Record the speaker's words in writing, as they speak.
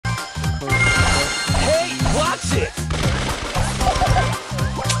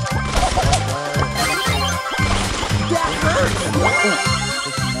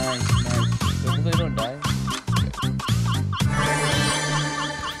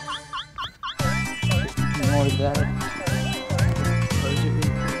more of that.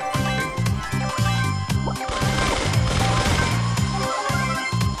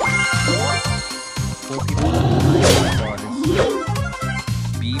 Four people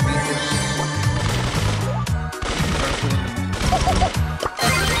B beat this.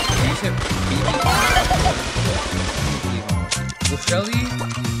 Well, Shelly,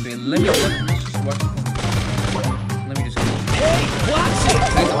 wait, let me just watch it. Let me just go. Hey, watch it!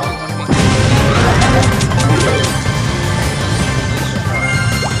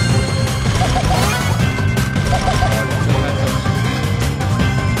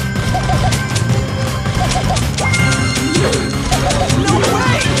 No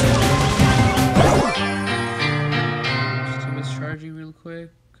way! Just do this charging real quick.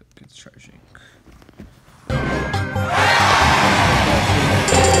 It's charging.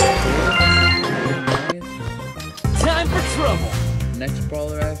 Time for trouble! Next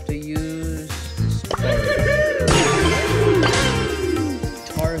brawler I have to use is Tara.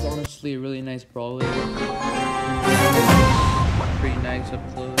 Tara is honestly a really nice brawler. Pretty nice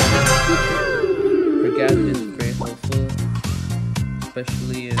up close. Her gadget is very helpful,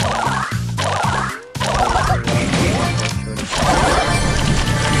 especially in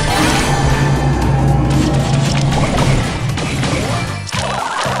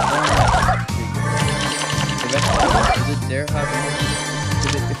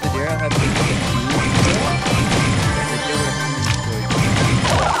if the Dare have been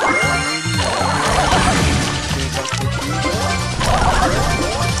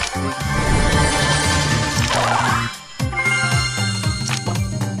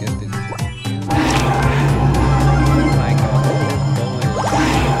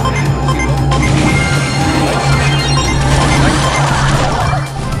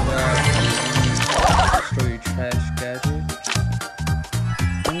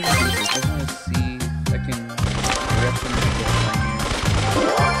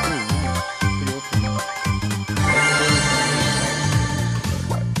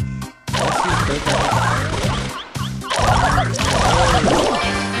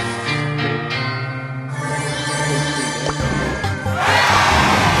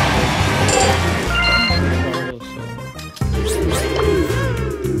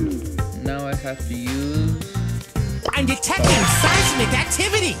have to use... I'm detecting seismic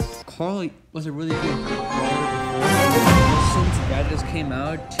activity! Carl was a really good brawler before. Since gadgets came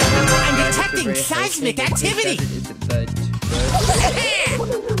out... I'm detecting seismic activity! Isn't that good?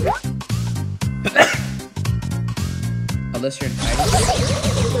 Unless you're in hiding.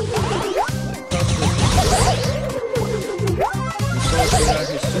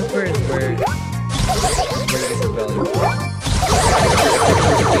 His super is where it gets valuable.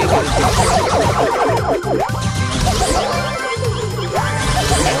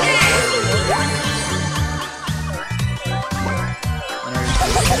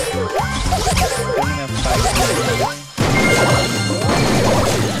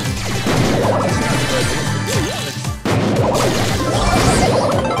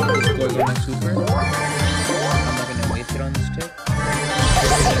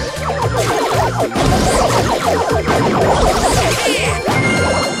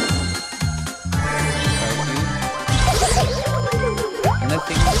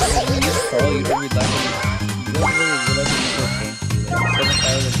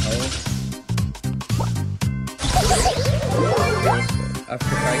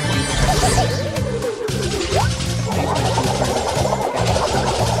 After 5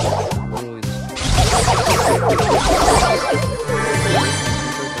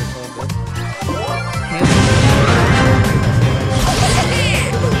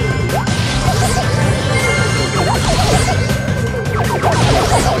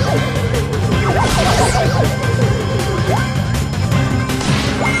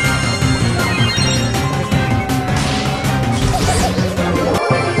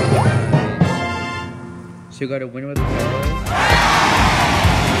 So you gotta win with the Brawler.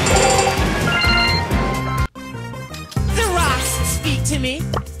 The rocks speak to me.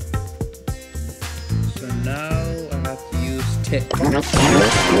 So now I have to use Tick.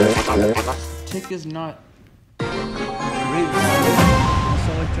 Tick is not great in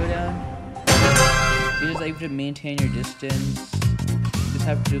solo showdown. You just able to maintain your distance. You just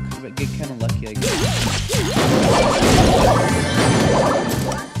have to get kind of lucky, I guess.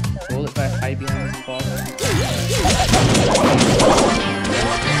 Roll it by hide behind this box.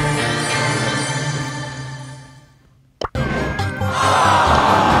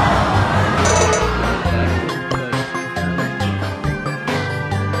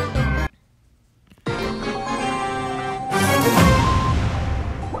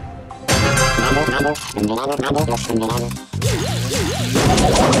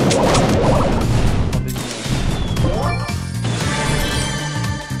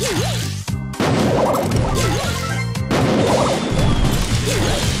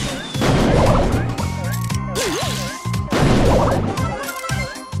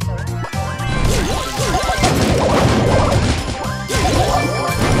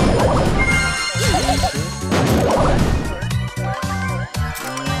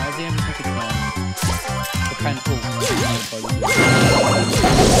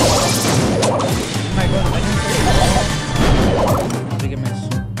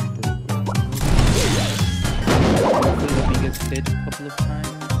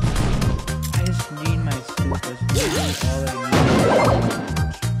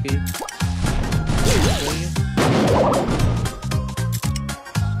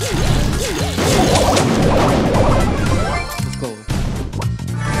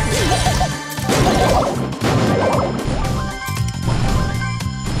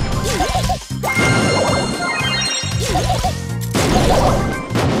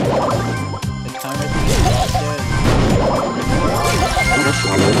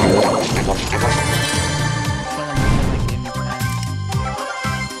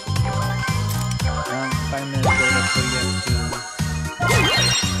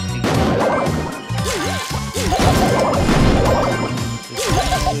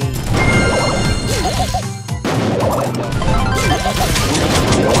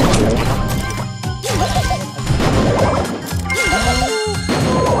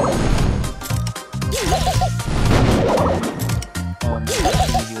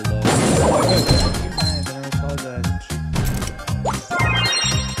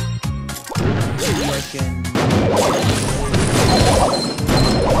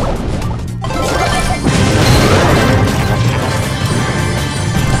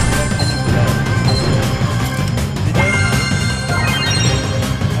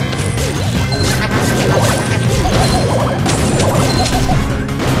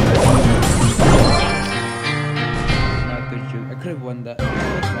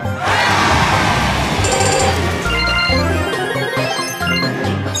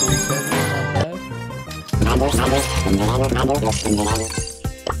 So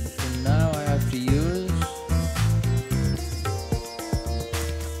now I have to use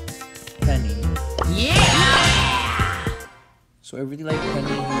Penny. Yeah! So I really like Penny.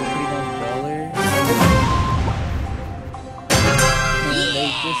 He's a pretty nice brawler. And I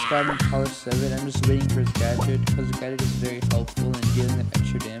just got him power 7. I'm just waiting for his gadget because the gadget is very helpful in dealing with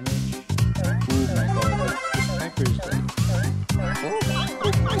extra damage. Oh my god, this Piper is like...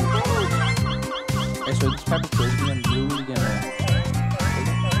 Okay, so this Piper kills me. I'm really gonna...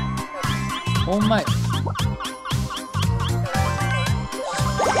 Oh my...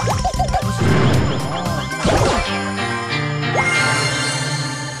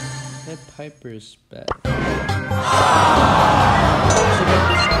 That Piper is bad.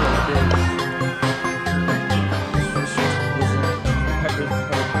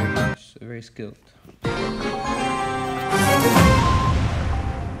 Piper's very skilled.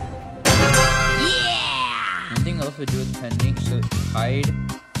 One thing I love to do with Penny, so hide.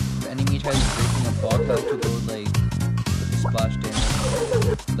 If the enemy tries breaking a box, I like to go like with the splash damage.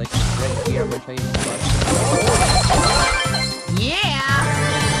 Like right here, I'm gonna try using splash damage. Yeah!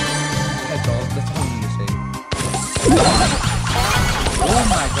 That's all I need to say. Oh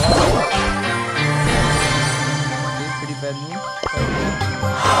my god! This is pretty bad move.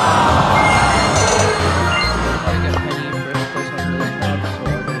 I got Penny in first place on this map, so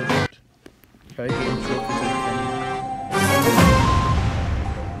I'll just try to gain trophies with Penny.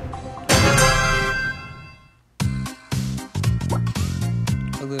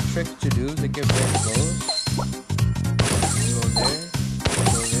 A little trick to do is to get very close. Go there.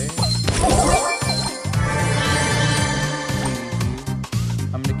 Go there.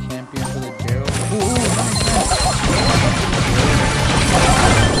 I'm gonna camp here for the Daryl.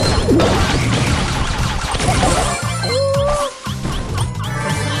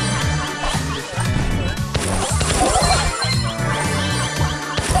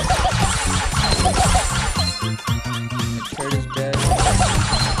 The turret is dead.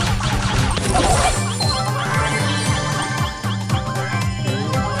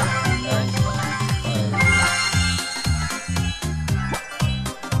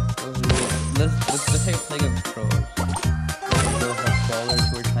 Let's take a play against pros. We'll have brawlers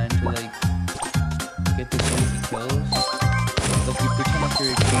who are trying to like get the easy kills. So if you pretend like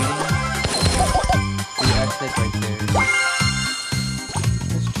you're cheating, so you act like right there.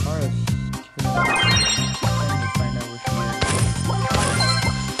 This Tara's killing me. I'm trying to find out where she is.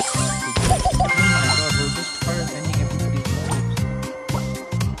 Oh my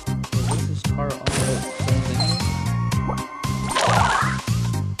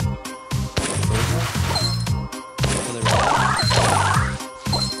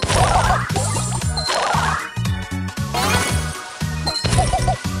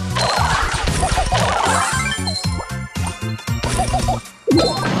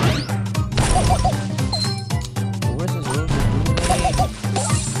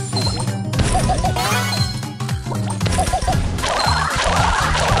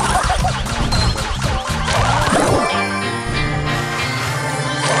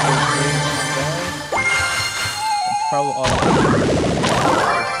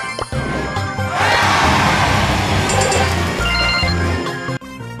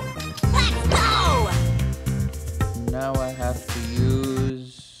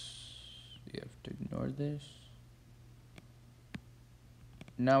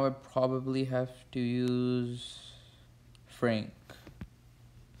Now I probably have to use Frank.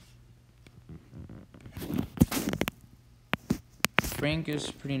 Frank is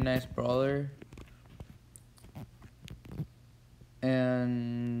a pretty nice brawler.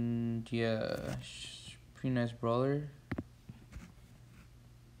 And yeah, pretty nice brawler.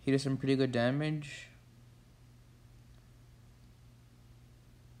 He does some pretty good damage.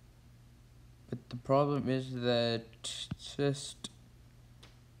 But the problem is that just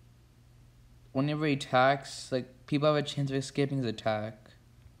whenever he attacks, like, people have a chance of escaping his attack.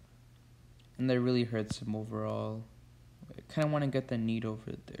 And that really hurts him overall. I kind of want to get the need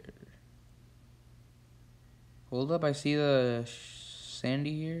over there. Hold up, I see the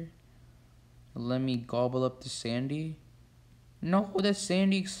Sandy here. Let me gobble up the Sandy. No, that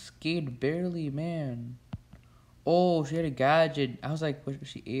Sandy escaped barely, man. Oh, she had a gadget. I was like, was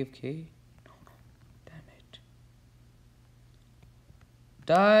she AFK? No. Damn it.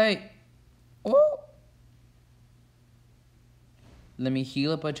 Die. Oh. Let me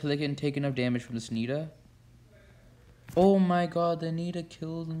heal up until I can take enough damage from this Nita. Oh my god, the Nita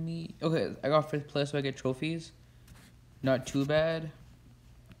killed me. Okay, I got 5th place, so I get trophies. Not too bad.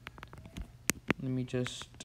 Let me just